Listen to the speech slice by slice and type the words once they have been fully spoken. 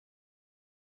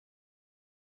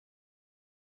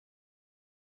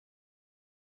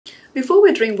Before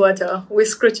we drink water, we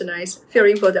scrutinize,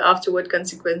 fearing for the afterward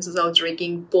consequences of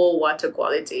drinking poor water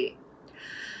quality.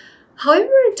 However,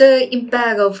 the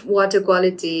impact of water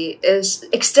quality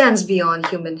extends beyond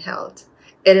human health.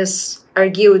 It is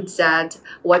argued that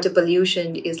water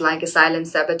pollution is like a silent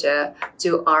saboteur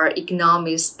to our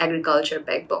economy's agriculture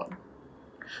backbone.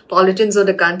 Pollutants or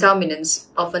the contaminants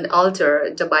often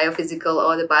alter the biophysical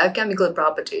or the biochemical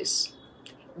properties,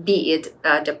 be it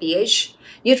the pH,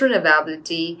 nutrient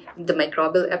availability, the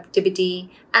microbial activity,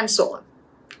 and so on.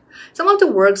 Some of the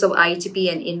works of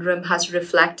ITP and INREM has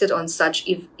reflected on such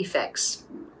effects.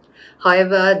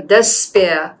 However, this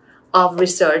sphere of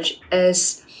research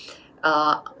is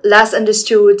less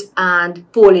understood and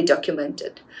poorly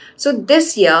documented. So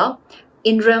this year,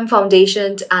 INREM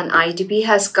Foundation and ITP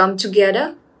has come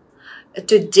together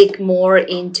to dig more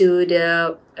into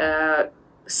the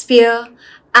sphere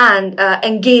and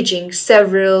engaging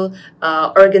several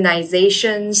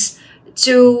organizations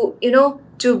to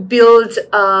build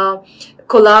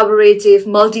collaborative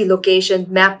multi-location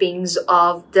mappings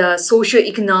of the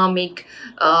socio-economic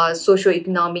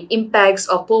impacts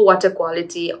of poor water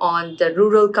quality on the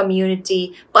rural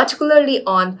community, particularly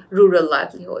on rural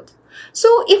livelihood.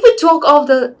 So if we talk of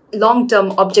the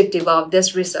long-term objective of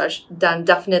this research, then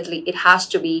definitely it has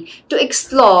to be to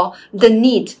explore the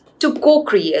need to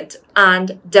co-create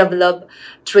and develop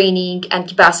training and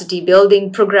capacity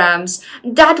building programs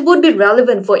that would be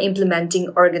relevant for implementing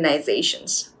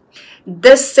organizations.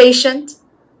 This session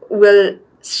will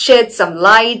shed some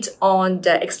light on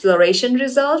the exploration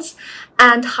results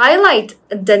and highlight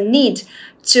the need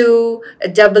to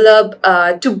develop,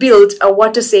 to build a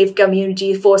water-safe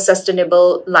community for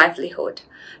sustainable livelihood.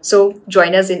 So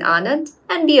join us in Anand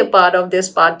and be a part of this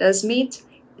Partners Meet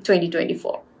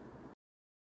 2024.